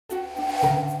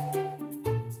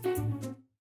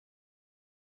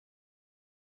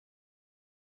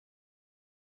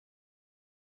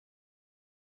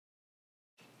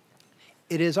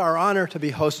It is our honor to be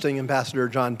hosting Ambassador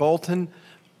John Bolton.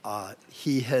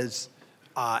 He has,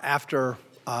 after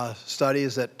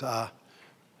studies at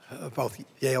both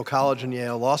Yale College and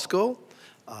Yale Law School,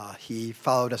 he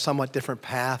followed a somewhat different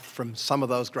path from some of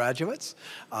those graduates.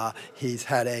 He's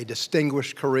had a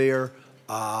distinguished career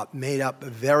made up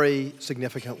very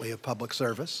significantly of public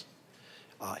service.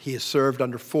 He has served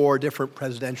under 4 different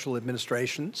presidential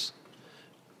administrations.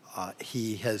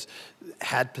 He has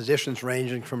had positions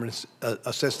ranging from an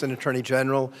Assistant Attorney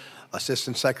General,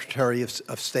 Assistant Secretary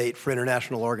of State for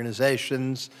International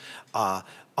Organizations,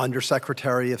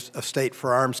 Undersecretary of State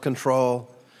for Arms Control,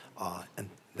 and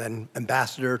then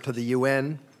Ambassador to the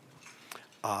UN.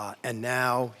 And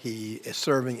now he is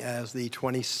serving as the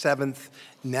 27th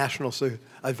National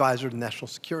Advisor to the National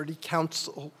Security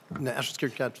Council, National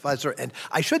Security Council Advisor. And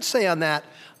I should say on that,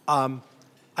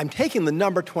 I'm taking the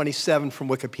number 27 from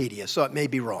Wikipedia, so it may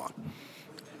be wrong.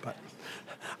 But,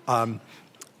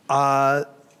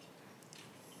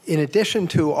 in addition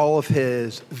to all of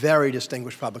his very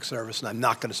distinguished public service, and I'm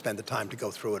not going to spend the time to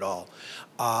go through it all,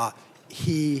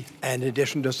 he, and in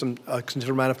addition to some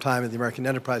considerable amount of time at the American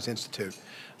Enterprise Institute,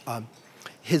 in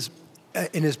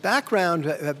his background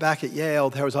back at Yale,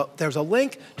 there was a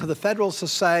link to the Federalist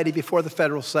Society before the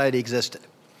Federalist Society existed.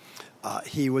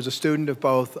 He was a student of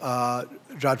both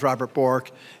Judge Robert Bork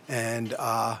and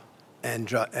well,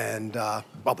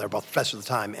 they were both professors at the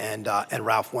time, and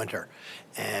Ralph Winter,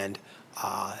 and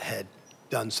had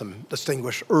done some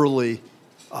distinguished early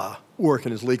work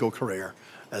in his legal career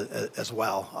as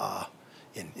well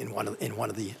in one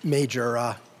of the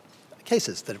major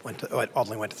cases that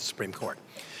ultimately went to the Supreme Court.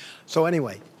 So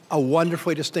anyway, a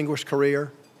wonderfully distinguished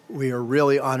career. We are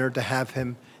really honored to have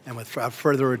him. And without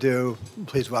further ado,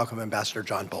 please welcome Ambassador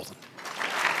John Bolton.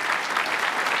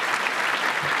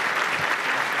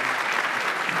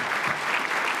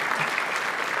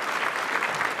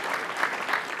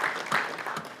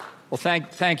 Well,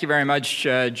 thank you very much,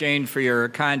 Jane, for your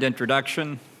kind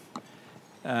introduction.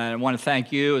 I want to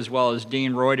thank you, as well as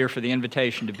Dean Reuter, for the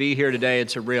invitation to be here today.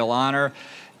 It's a real honor.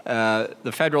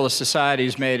 The Federalist Society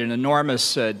has made an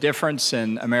enormous difference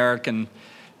in American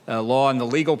law and the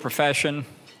legal profession.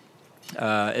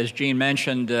 As Gene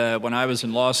mentioned, when I was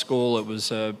in law school, it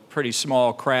was a pretty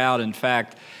small crowd. In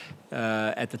fact,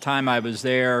 at the time I was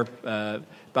there,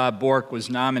 Bob Bork was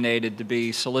nominated to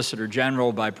be Solicitor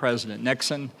General by President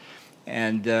Nixon.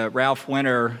 And Ralph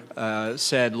Winter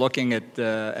said, looking at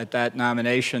that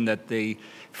nomination, that the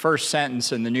first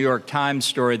sentence in the New York Times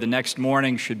story the next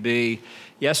morning should be,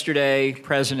 yesterday,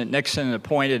 President Nixon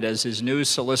appointed as his new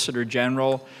Solicitor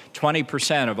General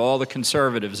 20% of all the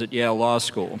conservatives at Yale Law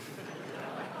School.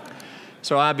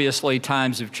 So obviously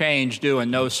times have changed, due in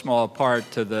no small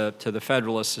part to the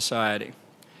Federalist Society.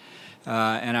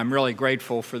 And I'm really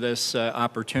grateful for this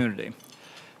opportunity.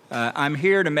 I'm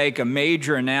here to make a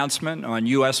major announcement on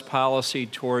U.S. policy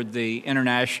toward the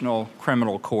International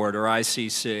Criminal Court, or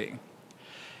ICC.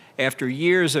 After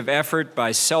years of effort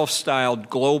by self-styled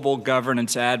global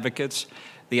governance advocates,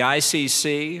 the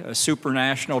ICC, a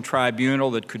supranational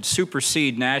tribunal that could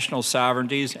supersede national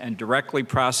sovereignties and directly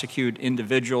prosecute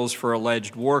individuals for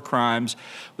alleged war crimes,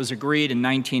 was agreed in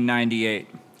 1998.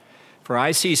 For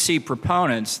ICC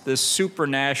proponents, this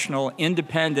supranational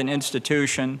independent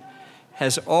institution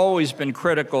has always been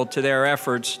critical to their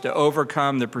efforts to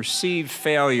overcome the perceived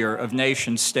failure of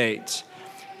nation-states,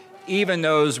 even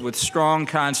those with strong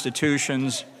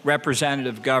constitutions,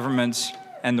 representative governments,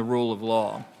 and the rule of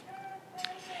law.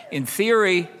 In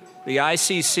theory, the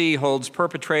ICC holds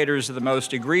perpetrators of the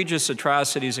most egregious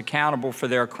atrocities accountable for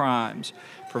their crimes,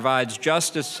 provides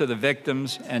justice to the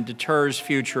victims, and deters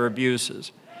future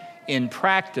abuses. In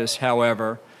practice,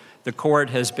 however, the court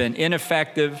has been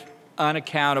ineffective,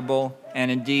 unaccountable, and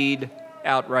indeed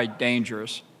outright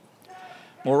dangerous.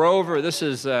 Moreover, this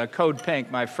is Code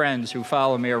Pink, my friends who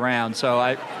follow me around, so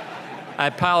I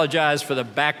apologize for the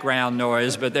background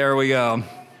noise, but there we go.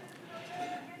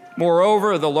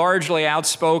 Moreover, the largely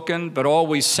outspoken but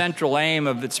always central aim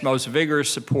of its most vigorous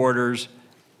supporters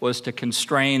was to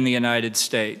constrain the United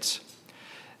States.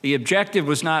 The objective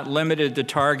was not limited to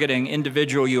targeting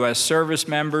individual U.S. service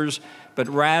members, but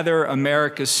rather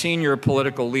America's senior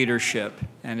political leadership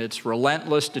and its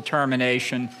relentless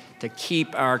determination to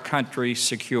keep our country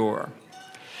secure.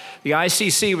 The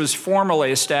ICC was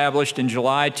formally established in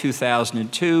July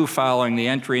 2002 following the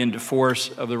entry into force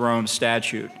of the Rome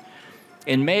Statute.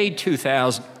 In May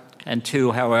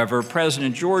 2002, however,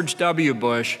 President George W.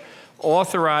 Bush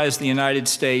authorized the United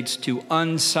States to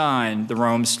unsign the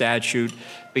Rome Statute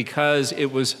because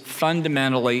it was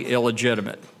fundamentally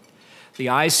illegitimate. The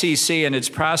ICC and its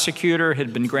prosecutor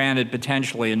had been granted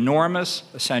potentially enormous,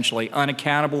 essentially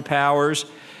unaccountable powers,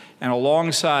 and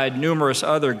alongside numerous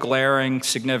other glaring,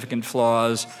 significant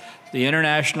flaws, the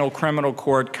International Criminal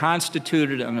Court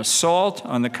constituted an assault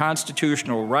on the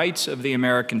constitutional rights of the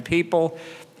American people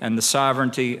and the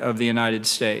sovereignty of the United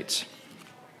States.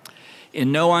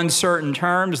 In no uncertain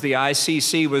terms, the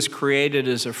ICC was created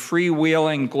as a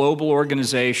freewheeling global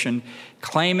organization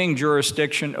claiming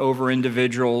jurisdiction over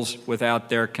individuals without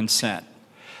their consent.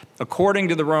 According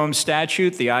to the Rome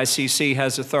Statute, the ICC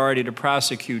has authority to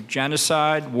prosecute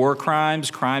genocide, war crimes,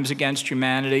 crimes against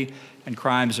humanity, and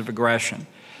crimes of aggression.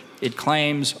 It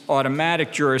claims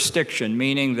automatic jurisdiction,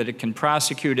 meaning that it can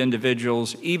prosecute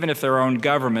individuals even if their own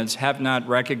governments have not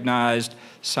recognized,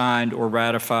 signed, or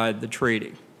ratified the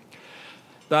treaty.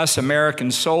 Thus,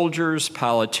 American soldiers,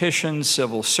 politicians,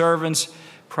 civil servants,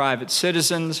 private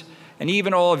citizens, and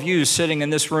even all of you sitting in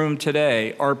this room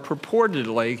today are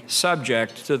purportedly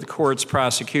subject to the court's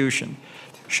prosecution.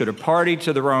 Should a party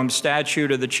to the Rome Statute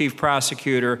or the chief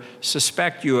prosecutor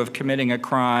suspect you of committing a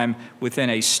crime within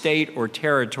a state or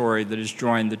territory that has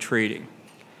joined the treaty.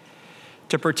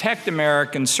 To protect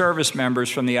American service members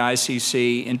from the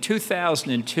ICC, in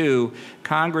 2002,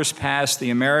 Congress passed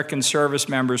the American Service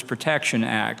Members Protection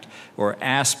Act, or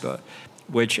ASPA,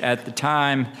 which at the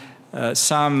time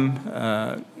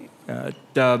some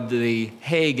dubbed the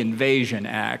Hague Invasion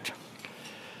Act.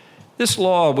 This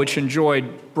law, which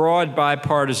enjoyed broad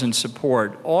bipartisan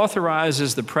support,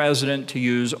 authorizes the President to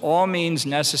use all means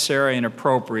necessary and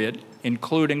appropriate,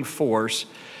 including force,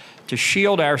 to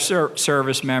shield our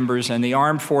service members and the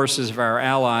armed forces of our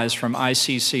allies from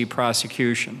ICC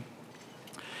prosecution.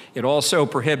 It also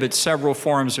prohibits several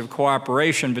forms of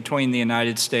cooperation between the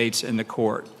United States and the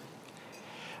court.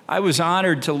 I was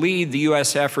honored to lead the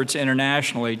U.S. efforts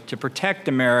internationally to protect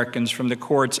Americans from the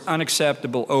court's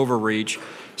unacceptable overreach,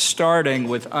 starting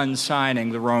with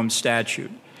unsigning the Rome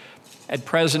Statute. At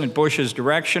President Bush's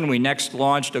direction, we next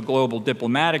launched a global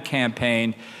diplomatic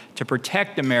campaign to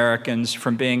protect Americans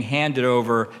from being handed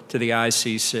over to the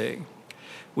ICC.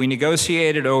 We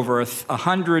negotiated over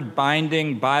 100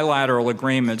 binding bilateral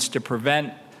agreements to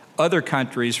prevent other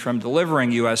countries from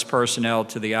delivering U.S. personnel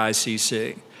to the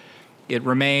ICC. It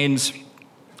remains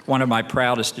one of my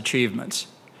proudest achievements.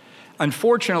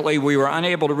 Unfortunately, we were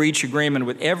unable to reach agreement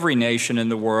with every nation in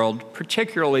the world,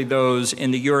 particularly those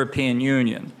in the European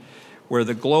Union, where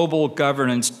the global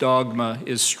governance dogma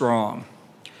is strong.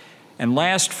 And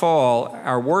last fall,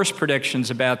 our worst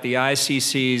predictions about the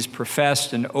ICC's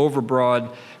professed and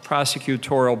overbroad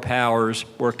prosecutorial powers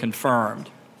were confirmed.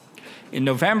 In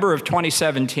November of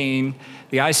 2017,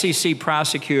 the ICC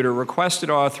prosecutor requested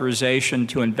authorization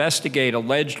to investigate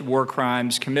alleged war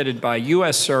crimes committed by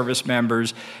U.S. service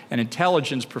members and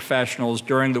intelligence professionals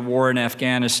during the war in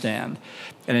Afghanistan,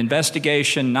 an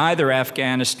investigation neither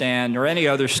Afghanistan nor any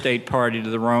other state party to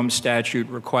the Rome Statute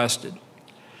requested.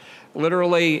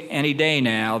 Literally any day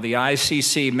now, the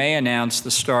ICC may announce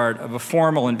the start of a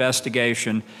formal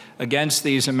investigation against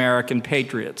these American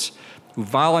patriots who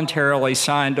voluntarily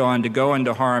signed on to go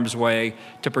into harm's way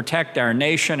to protect our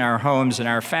nation, our homes, and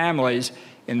our families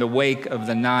in the wake of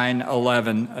the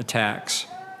 9/11 attacks.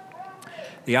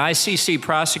 The ICC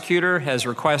prosecutor has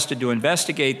requested to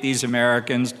investigate these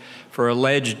Americans for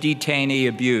alleged detainee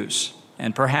abuse,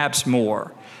 and perhaps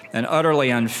more, an utterly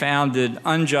unfounded,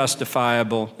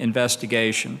 unjustifiable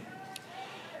investigation.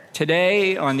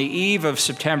 Today, on the eve of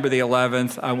September the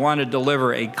 11th, I want to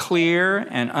deliver a clear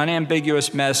and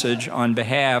unambiguous message on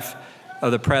behalf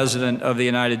of the President of the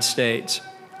United States.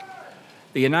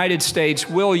 The United States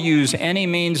will use any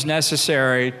means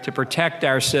necessary to protect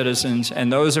our citizens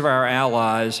and those of our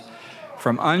allies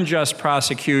from unjust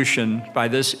prosecution by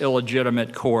this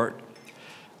illegitimate court.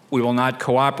 We will not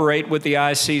cooperate with the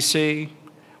ICC.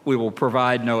 We will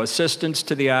provide no assistance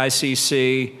to the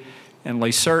ICC, and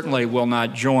we certainly will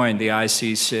not join the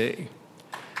ICC.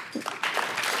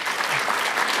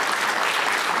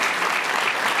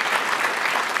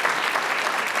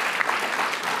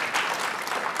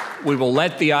 We will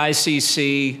let the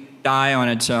ICC die on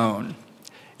its own.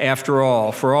 After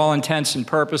all, for all intents and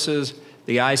purposes,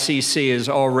 the ICC is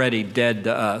already dead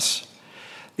to us.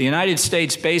 The United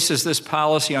States bases this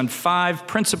policy on 5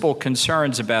 principal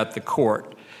concerns about the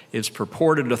court: its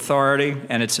purported authority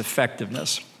and its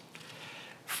effectiveness.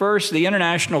 First, the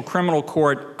International Criminal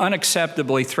Court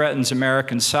unacceptably threatens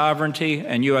American sovereignty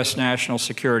and U.S. national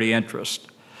security interests.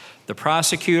 The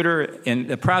prosecutor in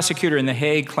The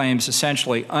Hague claims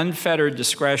essentially unfettered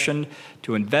discretion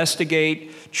to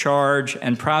investigate, charge,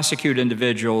 and prosecute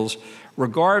individuals,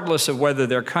 regardless of whether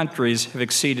their countries have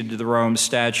acceded to the Rome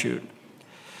Statute.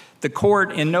 The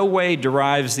court in no way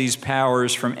derives these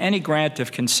powers from any grant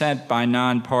of consent by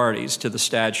non-parties to the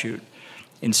statute.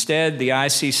 Instead, the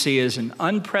ICC is an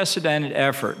unprecedented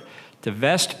effort to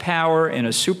vest power in a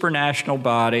supranational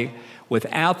body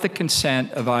without the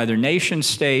consent of either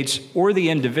nation-states or the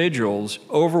individuals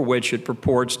over which it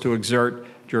purports to exert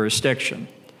jurisdiction.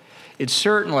 It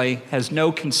certainly has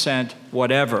no consent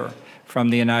whatever from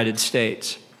the United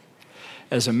States.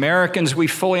 As Americans, we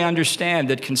fully understand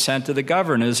that consent of the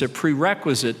governed is a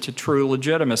prerequisite to true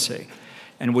legitimacy,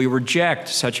 and we reject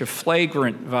such a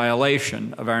flagrant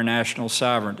violation of our national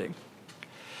sovereignty.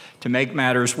 To make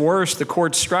matters worse, the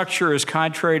court's structure is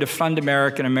contrary to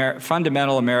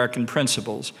fundamental American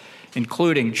principles,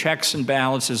 including checks and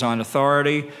balances on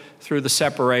authority through the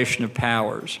separation of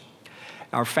powers.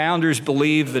 Our founders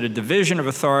believed that a division of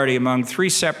authority among three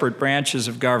separate branches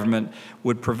of government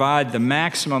would provide the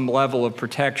maximum level of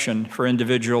protection for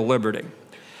individual liberty.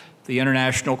 The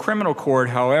International Criminal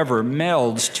Court, however,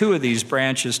 melds two of these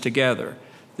branches together,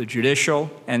 the judicial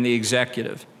and the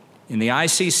executive. In the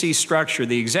ICC structure,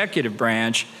 the executive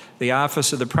branch, the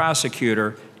Office of the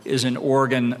Prosecutor, is an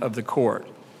organ of the court.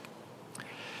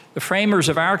 The framers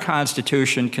of our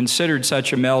Constitution considered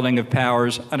such a melding of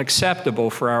powers unacceptable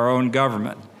for our own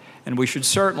government, and we should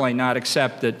certainly not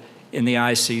accept it in the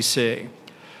ICC.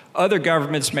 Other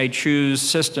governments may choose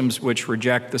systems which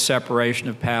reject the separation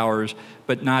of powers,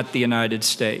 but not the United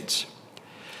States.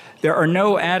 There are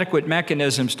no adequate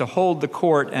mechanisms to hold the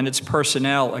court and its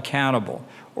personnel accountable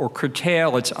or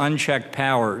curtail its unchecked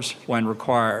powers when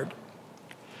required.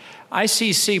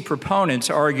 ICC proponents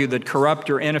argue that corrupt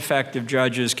or ineffective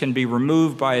judges can be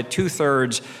removed by a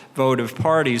two-thirds vote of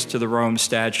parties to the Rome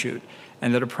Statute,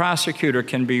 and that a prosecutor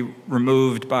can be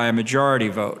removed by a majority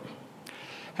vote.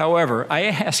 However, I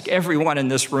ask everyone in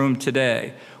this room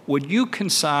today, would you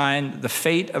consign the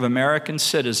fate of American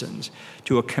citizens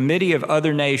to a committee of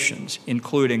other nations,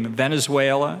 including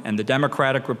Venezuela and the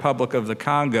Democratic Republic of the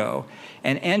Congo,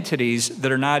 and entities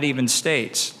that are not even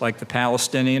states, like the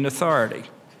Palestinian Authority?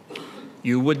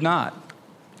 You would not.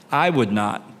 I would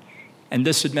not. And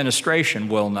this administration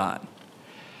will not.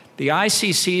 The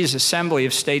ICC's Assembly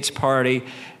of States Party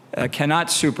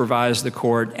cannot supervise the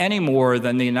court any more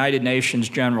than the United Nations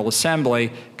General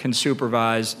Assembly can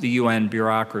supervise the UN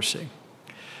bureaucracy.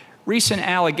 Recent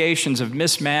allegations of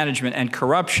mismanagement and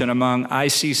corruption among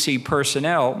ICC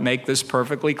personnel make this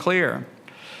perfectly clear.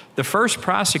 The first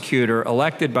prosecutor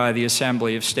elected by the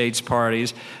Assembly of States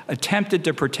Parties attempted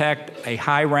to protect a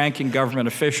high-ranking government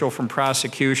official from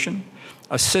prosecution,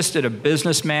 assisted a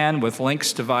businessman with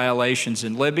links to violations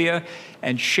in Libya,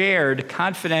 and shared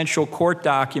confidential court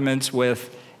documents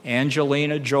with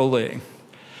Angelina Jolie.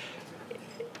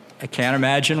 I can't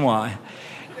imagine why.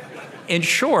 In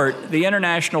short, the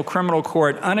International Criminal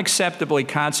Court unacceptably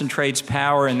concentrates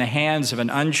power in the hands of an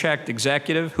unchecked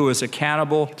executive who is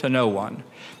accountable to no one.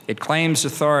 It claims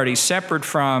authority separate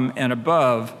from and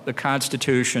above the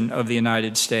Constitution of the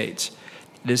United States.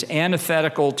 It is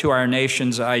antithetical to our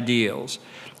nation's ideals.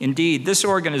 Indeed, this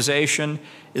organization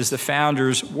is the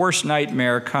founders' worst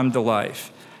nightmare come to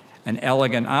life, an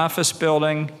elegant office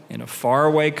building in a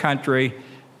faraway country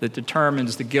that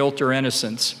determines the guilt or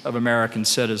innocence of American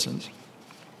citizens.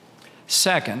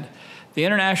 Second, the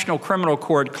International Criminal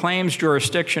Court claims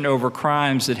jurisdiction over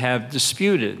crimes that have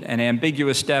disputed and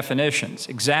ambiguous definitions,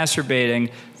 exacerbating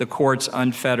the court's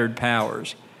unfettered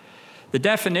powers. The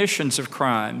definitions of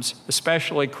crimes,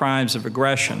 especially crimes of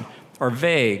aggression, are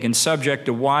vague and subject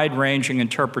to wide-ranging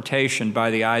interpretation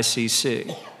by the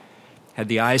ICC. Had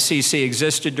the ICC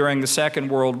existed during the Second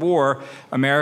World War, America